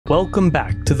Welcome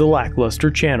back to the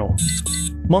LackLuster channel.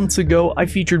 Months ago, I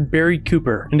featured Barry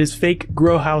Cooper and his fake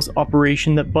grow house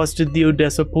operation that busted the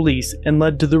Odessa police and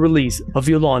led to the release of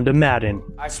Yolanda Madden.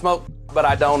 I smoke, but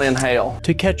I don't inhale.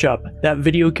 To catch up, that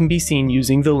video can be seen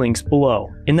using the links below.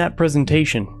 In that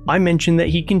presentation, I mentioned that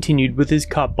he continued with his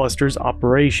cop busters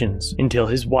operations until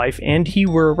his wife and he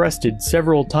were arrested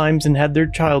several times and had their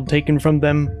child taken from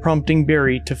them, prompting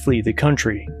Barry to flee the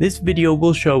country. This video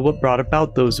will show what brought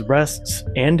about those arrests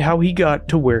and how he got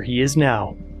to where he is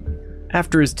now.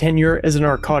 After his tenure as a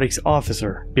narcotics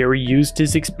officer, Barry used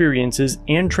his experiences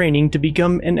and training to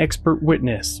become an expert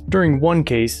witness. During one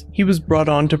case, he was brought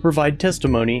on to provide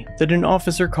testimony that an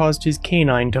officer caused his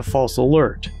canine to false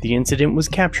alert. The incident was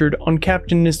captured on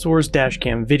Captain Nissor's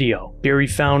dashcam video. Barry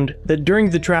found that during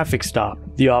the traffic stop,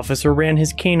 the officer ran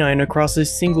his canine across a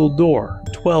single door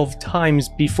 12 times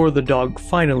before the dog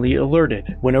finally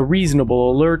alerted, when a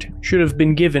reasonable alert should have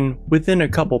been given within a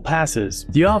couple passes.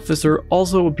 The officer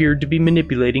also appeared to be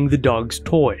manipulating the dog's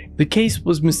toy. The case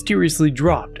was mysteriously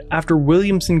dropped after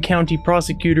Williamson County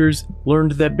prosecutors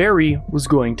learned that Barry was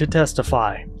going to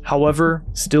testify. However,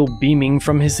 still beaming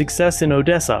from his success in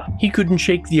Odessa, he couldn't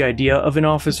shake the idea of an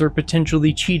officer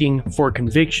potentially cheating for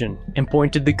conviction and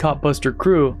pointed the copbuster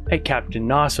crew at Captain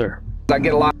Nasser. I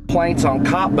get a lot of complaints on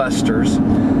cop busters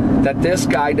that this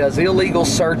guy does illegal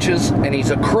searches and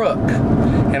he's a crook.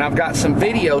 And I've got some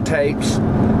videotapes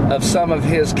of some of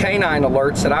his canine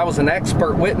alerts that I was an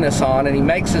expert witness on, and he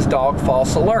makes his dog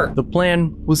false alert. The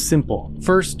plan was simple.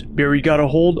 First, Barry got a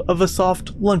hold of a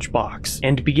soft lunchbox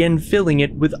and began filling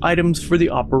it with items for the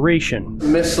operation.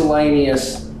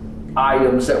 Miscellaneous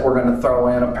items that we're going to throw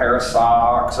in, a pair of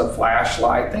socks, a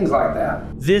flashlight, things like that.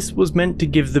 This was meant to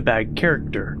give the bag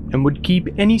character and would keep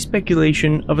any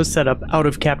speculation of a setup out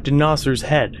of Captain Nasser's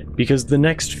head, because the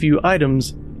next few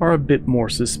items are a bit more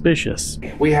suspicious.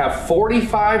 We have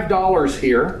 $45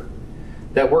 here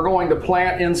that we're going to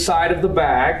plant inside of the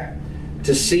bag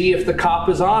to see if the cop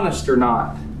is honest or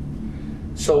not.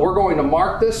 So we're going to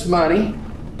mark this money,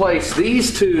 place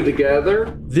these two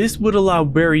together. This would allow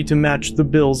Barry to match the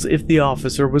bills if the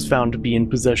officer was found to be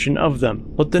in possession of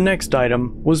them. But the next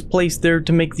item was placed there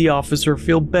to make the officer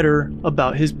feel better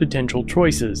about his potential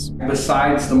choices.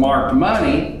 Besides the marked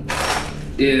money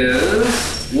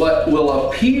is what will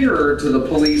appear to the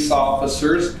police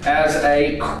officers as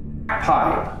a crack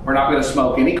pipe. We're not going to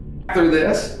smoke any crack through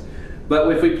this, but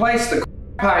if we place the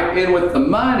crack pipe in with the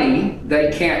money,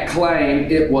 they can't claim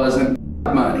it wasn't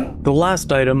money. The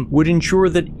last item would ensure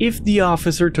that if the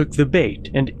officer took the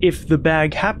bait, and if the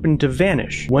bag happened to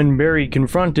vanish, when Barry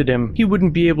confronted him, he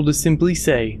wouldn't be able to simply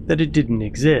say that it didn't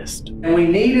exist. And we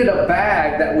needed a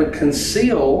bag that would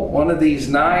conceal one of these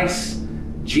nice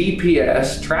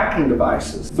GPS tracking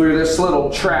devices through this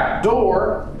little trap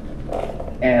door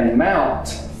and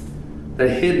mount the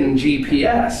hidden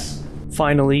GPS.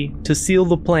 Finally, to seal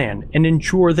the plan and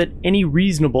ensure that any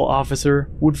reasonable officer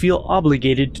would feel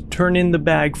obligated to turn in the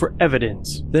bag for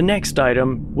evidence, the next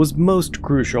item was most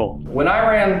crucial. When I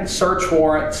ran search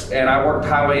warrants and I worked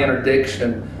highway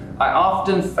interdiction, I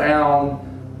often found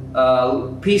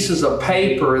pieces of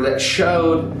paper that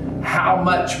showed how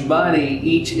much money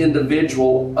each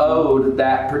individual owed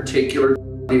that particular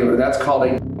dealer. That's called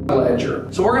a ledger.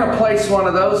 So we're going to place one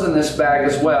of those in this bag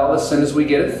as well as soon as we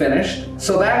get it finished.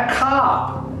 So that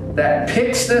cop that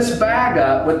picks this bag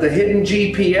up with the hidden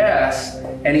GPS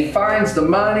and he finds the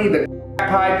money, the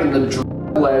pipe, and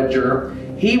the ledger,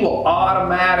 he will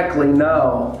automatically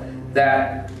know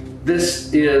that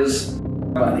this is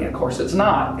money. Of course it's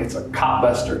not. It's a cop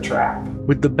buster trap.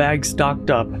 With the bag stocked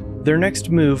up, their next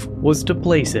move was to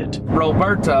place it.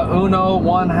 Roberta Uno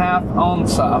 1/2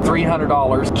 onza,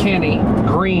 $300. Kenny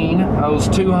Green owes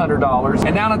 $200.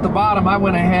 And down at the bottom, I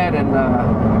went ahead and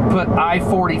put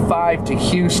I-45 to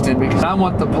Houston because I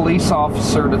want the police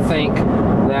officer to think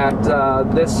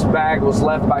that this bag was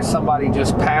left by somebody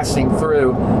just passing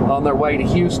through on their way to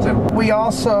Houston. We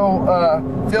also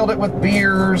filled it with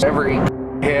beers. Every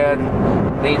head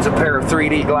needs a pair of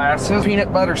 3D glasses,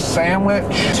 peanut butter sandwich,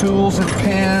 tools and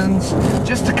pens,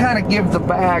 just to kind of give the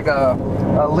bag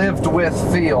a lived with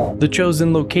feel. The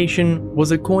chosen location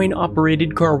was a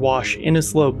coin-operated car wash in a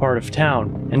slow part of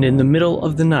town, and in the middle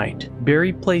of the night,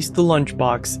 Barry placed the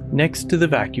lunchbox next to the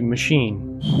vacuum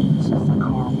machine. This is the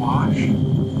car wash.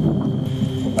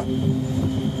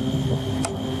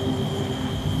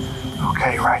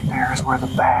 Okay, right there is where the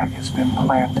bag has been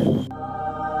planted.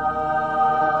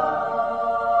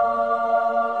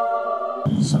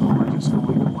 So we're just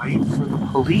going to wait for the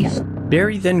police.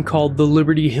 Barry then called the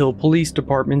Liberty Hill Police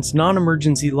Department's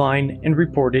non-emergency line and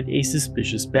reported a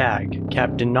suspicious bag.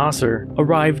 Captain Nasser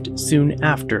arrived soon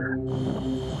after.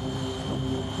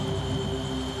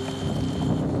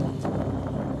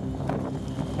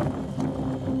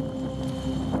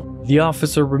 The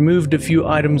officer removed a few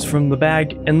items from the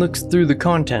bag and looks through the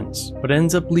contents, but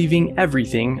ends up leaving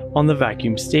everything on the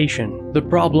vacuum station. The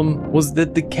problem was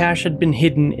that the cash had been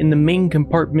hidden in the main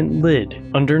compartment lid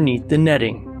underneath the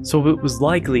netting, so it was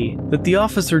likely that the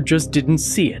officer just didn't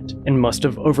see it and must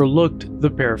have overlooked the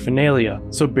paraphernalia.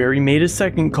 So Barry made a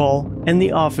second call and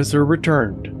the officer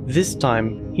returned. This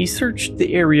time, he searched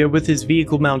the area with his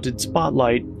vehicle-mounted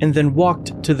spotlight and then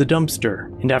walked to the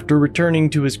dumpster. And after returning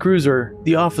to his cruiser,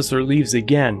 the officer leaves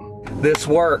again. This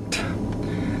worked.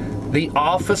 The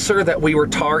officer that we were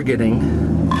targeting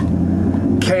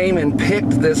came and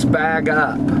picked this bag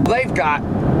up. They've got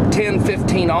 10,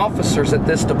 15 officers at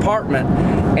this department,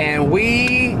 and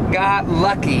we got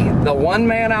lucky. The one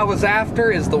man I was after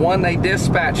is the one they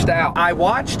dispatched out. I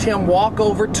watched him walk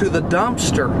over to the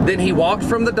dumpster. Then he walked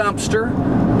from the dumpster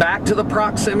back to the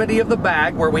proximity of the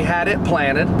bag where we had it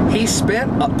planted. He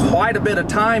spent quite a bit of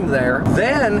time there.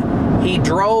 Then he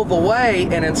drove away,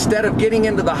 and instead of getting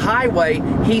into the highway,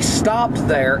 he stopped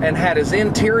there and had his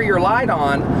interior light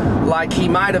on, like he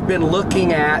might have been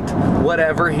looking at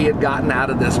whatever he had gotten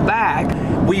out of this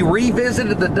bag. We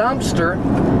revisited the dumpster,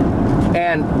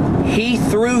 and he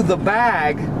threw the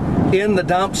bag in the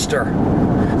dumpster.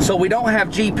 So we don't have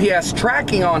GPS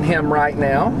tracking on him right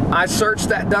now. I searched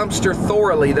that dumpster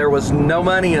thoroughly. There was no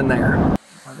money in there.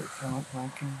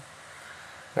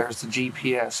 There's the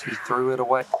GPS. He threw it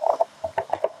away.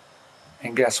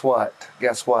 And guess what?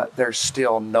 Guess what? There's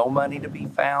still no money to be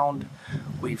found.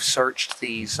 We've searched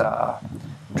these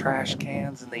trash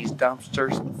cans and these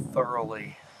dumpsters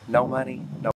thoroughly. No money,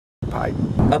 no pipe.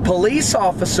 A police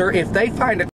officer, if they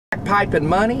find a pipe and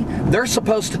money, they're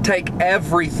supposed to take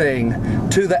everything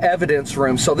to the evidence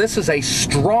room. So this is a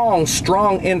strong,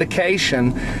 strong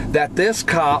indication that this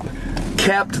cop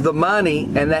kept the money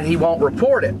and that he won't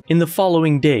report it. In the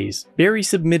following days, Barry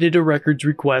submitted a records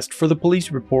request for the police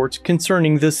reports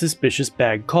concerning the suspicious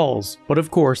bag calls, but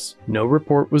of course, no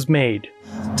report was made.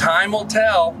 Time will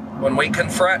tell when we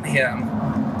confront him,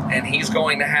 and he's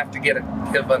going to have to give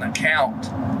an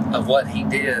account of what he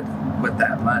did with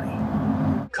that money.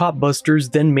 Cop busters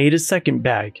then made a second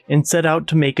bag and set out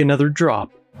to make another drop.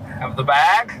 Have the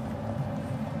bag,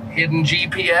 hidden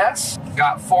GPS,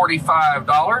 got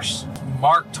 $45,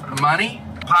 marked money,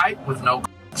 pipe with no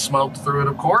smoke through it,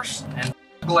 of course, and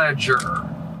ledger.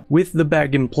 With the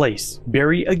bag in place,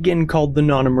 Barry again called the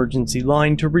non-emergency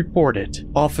line to report it.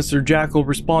 Officer Jackal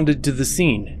responded to the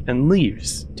scene and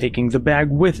leaves, taking the bag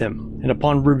with him. And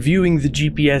upon reviewing the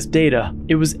GPS data,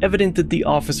 it was evident that the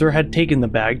officer had taken the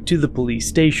bag to the police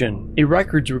station. A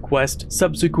records request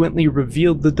subsequently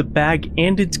revealed that the bag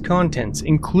and its contents,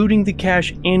 including the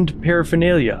cash and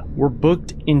paraphernalia, were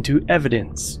booked into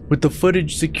evidence. With the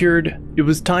footage secured, it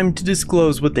was time to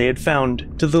disclose what they had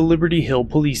found to the Liberty Hill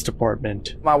Police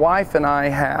Department. My wife and I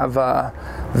have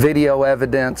video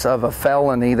evidence of a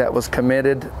felony that was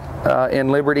committed in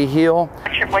Liberty Hill.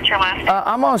 What's your last name?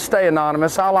 I'm going to stay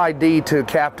anonymous. I'll ID to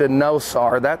Captain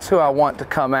Nosar. That's who I want to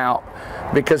come out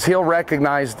because he'll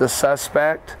recognize the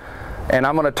suspect, and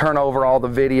I'm going to turn over all the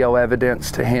video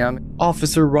evidence to him.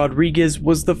 Officer Rodriguez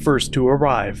was the first to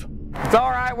arrive. It's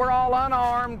all right, we're all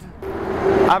unarmed.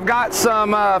 I've got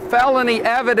some felony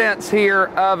evidence here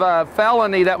of a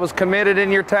felony that was committed in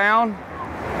your town.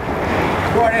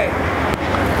 What, hey?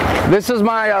 This is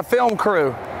my film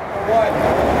crew. What?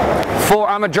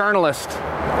 I'm a journalist. If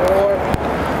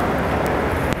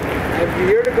you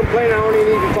hear the complaint, I only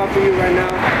need to talk to you right now.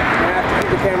 I have to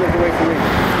keep the cameras away from me.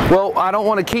 Well, I don't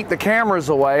want to keep the cameras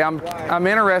away. I'm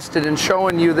interested in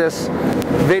showing you this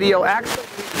video. Actually,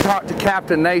 talk to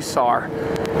Captain Nasar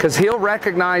because he'll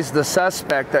recognize the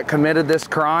suspect that committed this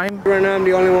crime. Right now, I'm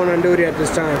the only one on duty at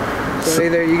this time. So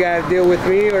either you guys deal with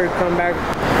me or come back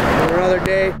on another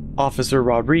day. Officer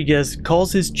Rodriguez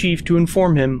calls his chief to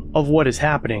inform him of what is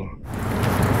happening.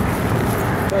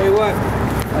 Tell you what,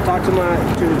 I talked to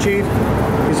the chief.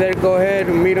 He said go ahead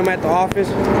and meet him at the office.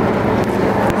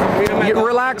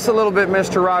 Relax a little bit,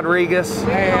 Mr. Rodriguez.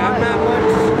 Hey, I'm not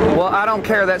much. Well, I don't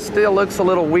care. That still looks a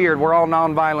little weird. We're all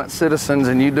nonviolent citizens,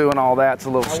 and you doing all that's a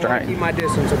little strange. I want to keep my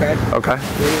distance, okay? Okay.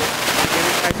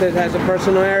 I said has a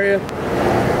personal area.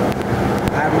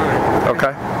 I have mine.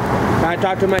 Okay. I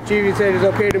talked to my chief. He said it's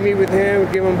okay to meet with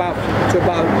him. Give him about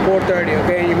 4:30.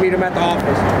 Okay, and you meet him at the office.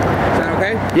 Is that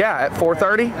okay? Yeah, at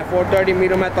 4:30. At 4:30,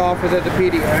 meet him at the office at the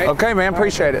PD. All right? Okay, man.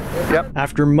 Appreciate it. Yep.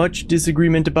 After much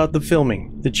disagreement about the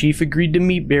filming, the chief agreed to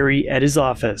meet Barry at his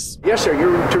office. Yes, sir.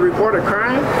 You're to report a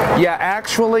crime? Yeah,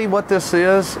 actually, what this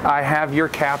is, I have your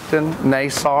Captain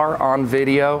Nasar on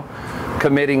video.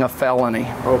 committing a felony.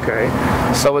 Okay.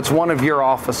 So it's one of your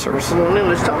officers. Come on in,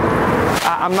 let's talk.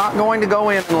 I'm not going to go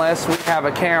in unless we have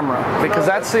a camera, because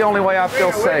that's the only way I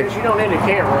feel safe. You don't need a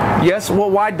camera. Yes,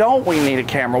 well, why don't we need a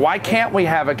camera? Why can't we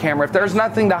have a camera? If there's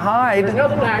nothing to hide. There's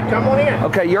nothing to hide, come on in.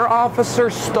 Okay, your officer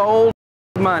stole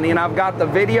money, and I've got the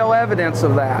video evidence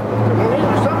of that. Come on in,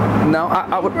 let's talk. No,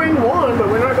 I would bring one, but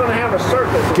we're not going to have a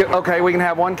circle. Okay, we can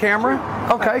have one camera?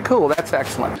 Okay, cool, that's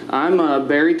excellent. I'm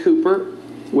Barry Cooper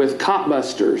with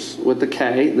Copbusters with the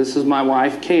K. This is my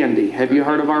wife, Candy. Have you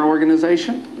heard of our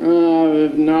organization?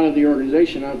 Not of the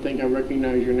organization. I think I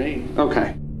recognize your name.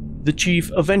 Okay. The chief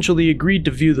eventually agreed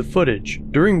to view the footage,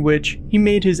 during which he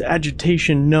made his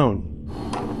agitation known.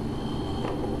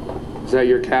 Is that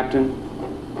your captain?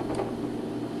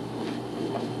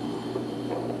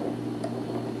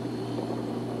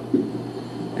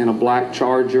 In a black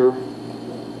Charger.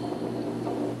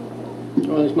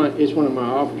 Oh, it's one of my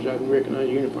officers. I can recognize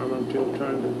the uniform. I'm still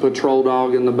trying to. Patrol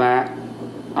dog in the back.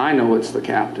 I know it's the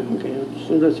captain. Okay, as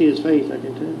soon as I see his face, I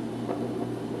can tell.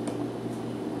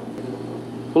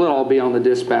 Well, it'll all be on the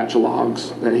dispatch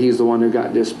logs that he's the one who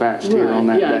got dispatched here on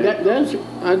that day.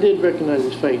 Yeah, I did recognize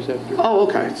his face after. Oh,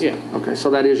 okay. Yeah. Okay,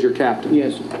 so that is your captain?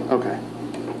 Yes. Okay.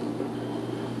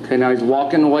 Okay, now he's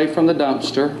walking away from the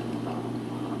dumpster,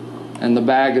 and the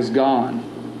bag is gone.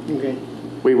 Okay.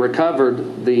 We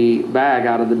recovered the bag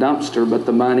out of the dumpster, but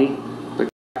the money, the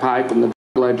pipe, and the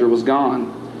ledger was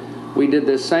gone. We did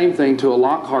this same thing to a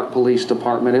Lockhart Police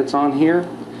Department. It's on here.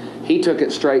 He took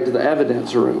it straight to the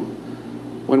evidence room.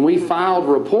 When we filed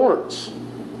reports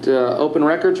to open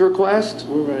records request.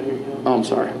 We're right here. Oh, I'm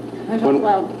sorry. I talk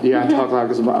loud. Yeah, I talk loud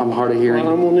because I'm hard of hearing.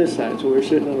 Well, I'm on this side, so we're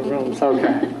sitting on the wrong side.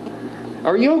 Okay.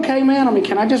 Are you okay, man? I mean,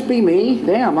 can I just be me?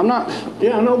 Damn, I'm not.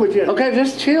 Yeah, I know, but yeah. Okay,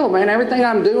 just chill, man. Everything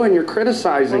I'm doing, you're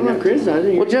criticizing. I'm not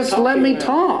criticizing. Well, just let me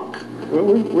talk. Well,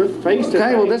 we're face to face.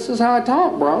 Okay, well, this is how I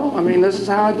talk, bro. I mean, this is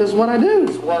what I do.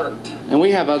 It's worked. And we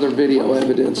have other video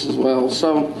evidence as well.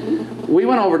 So we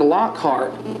went over to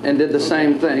Lockhart and did the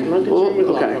same thing. I'm not concerned with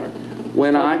Lockhart.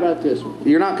 When Talk about this one.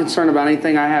 You're not concerned about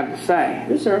anything I have to say.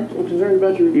 Yes, sir. I'm concerned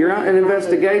about your. You're not an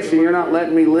investigation. You're not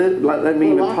letting me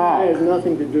even talk. It has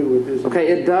nothing to do with this. Okay,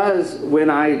 it does when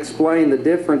I explain the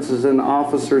differences in the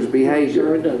officer's behavior.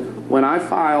 Sure, it does. When I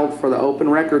filed for the open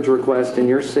records request in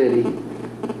your city,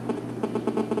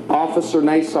 Officer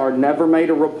Nassar never made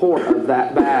a report of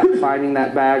that bag, finding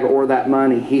that bag or that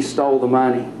money. He stole the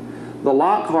money. The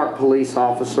Lockhart police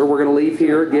officer, we're going to leave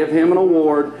here, give him an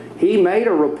award. He made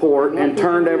a report and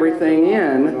turned everything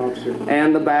in,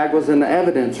 and the bag was in the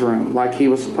evidence room like he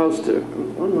was supposed to.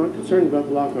 I'm not concerned about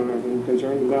the Lockhart. I'm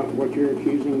concerned about what you're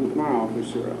accusing my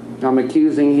officer of. I'm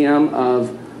accusing him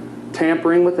of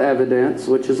tampering with evidence,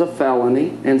 which is a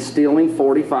felony, and stealing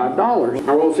 $45.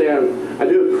 I won't say I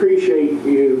do appreciate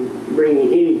you bringing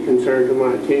any concern to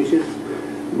my attention,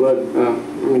 but I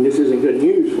mean, this isn't good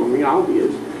news for me,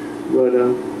 obvious. But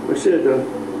I said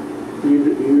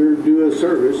you do a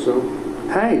service, so.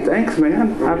 Hey, thanks,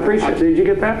 man. I appreciate it. Did you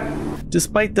get that?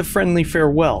 Despite the friendly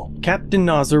farewell, Captain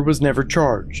Nasser was never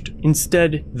charged.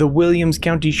 Instead, the Williams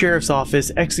County Sheriff's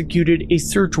Office executed a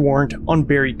search warrant on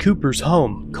Barry Cooper's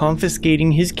home,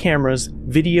 confiscating his cameras,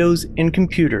 videos, and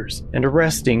computers, and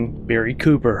arresting Barry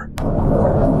Cooper.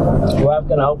 Your wife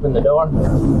gonna open the door?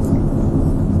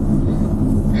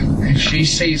 If she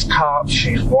sees cops,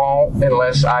 she won't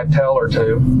unless I tell her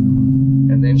to,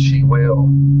 and then she will.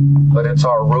 But it's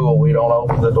our rule, we don't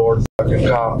open the door to fucking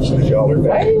cops because y'all are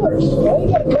dangerous. Why you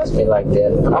gotta cuss me like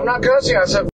that? I'm not cussing, I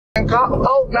said fucking cop.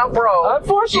 Oh, now bro.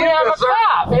 Unfortunately, I'm a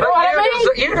cop. You know what I mean?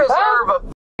 You deserve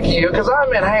a you because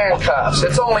I'm in handcuffs.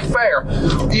 It's only fair.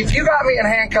 If you got me in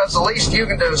handcuffs, the least you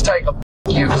can do is take a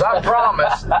you because I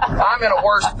promise I'm in a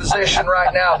worse position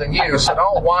right now than you, so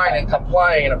don't whine and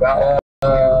complain about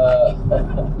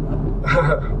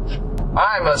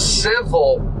I'm a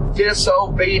civil,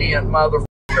 disobedient motherfucker.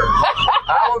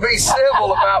 I will be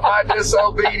civil about my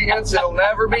disobedience. It'll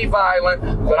never be violent,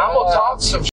 but I'm going to talk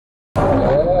some shit.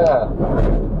 Yeah.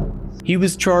 He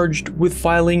was charged with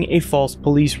filing a false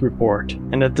police report,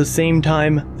 and at the same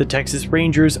time, the Texas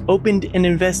Rangers opened an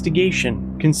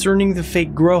investigation concerning the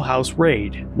fake grow house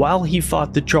raid. While he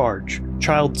fought the charge,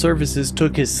 Child Services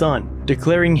took his son,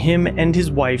 declaring him and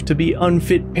his wife to be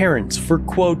unfit parents for,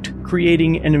 quote,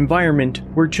 creating an environment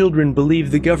where children believe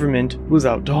the government was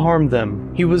out to harm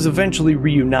them. He was eventually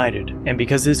reunited, and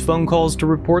because his phone calls to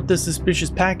report the suspicious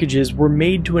packages were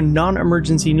made to a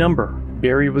non-emergency number,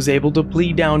 Barry was able to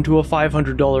plead down to a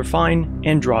 $500 fine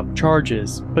and drop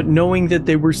charges. But knowing that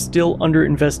they were still under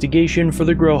investigation for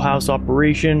the grow house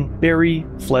operation, Barry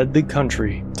fled the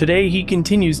country. Today he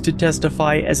continues to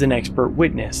testify as an expert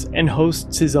witness and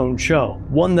hosts his own show,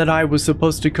 one that I was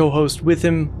supposed to co-host with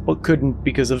him but couldn't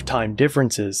because of time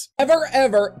differences.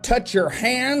 Ever touch your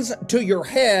hands to your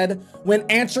head when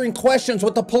answering questions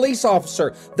with a police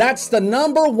officer. That's the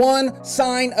 #1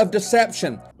 sign of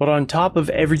deception. But on top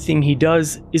of everything he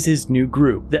does is his new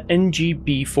group, the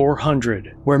NGB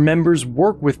 400, where members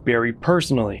work with Barry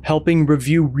personally, helping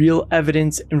review real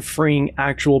evidence and freeing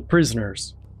actual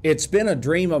prisoners. It's been a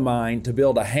dream of mine to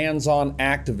build a hands-on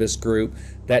activist group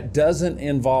that doesn't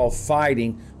involve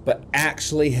fighting, but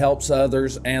actually helps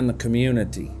others and the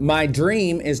community. My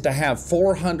dream is to have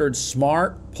 400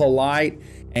 smart, polite,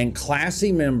 and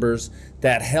classy members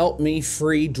that help me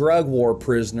free drug war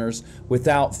prisoners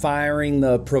without firing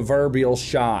the proverbial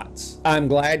shots. I'm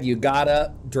glad you got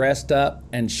up, dressed up,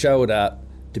 and showed up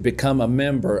to become a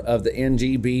member of the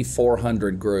NGB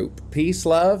 400 group. Peace,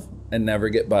 love, and never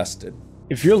get busted.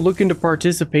 If you're looking to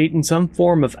participate in some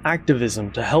form of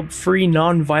activism to help free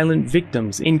non-violent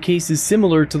victims in cases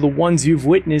similar to the ones you've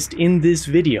witnessed in this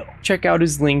video, check out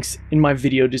his links in my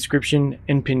video description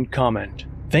and pinned comment.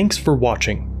 Thanks for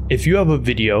watching. If you have a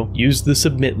video, use the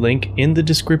submit link in the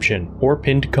description or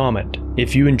pinned comment.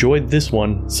 If you enjoyed this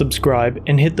one, subscribe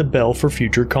and hit the bell for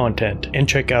future content, and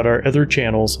check out our other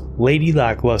channels, Lady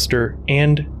LackLuster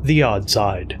and The Odd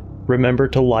Side. Remember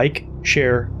to like,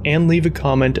 share, and leave a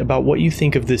comment about what you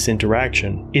think of this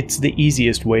interaction. It's the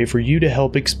easiest way for you to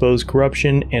help expose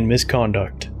corruption and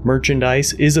misconduct.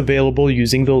 Merchandise is available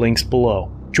using the links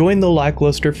below. Join the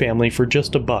LackLuster family for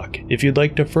just $1 if you'd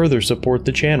like to further support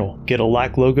the channel. Get a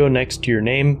Lack logo next to your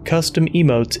name, custom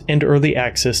emotes, and early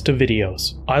access to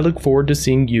videos. I look forward to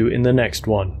seeing you in the next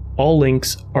one. All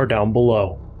links are down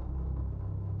below.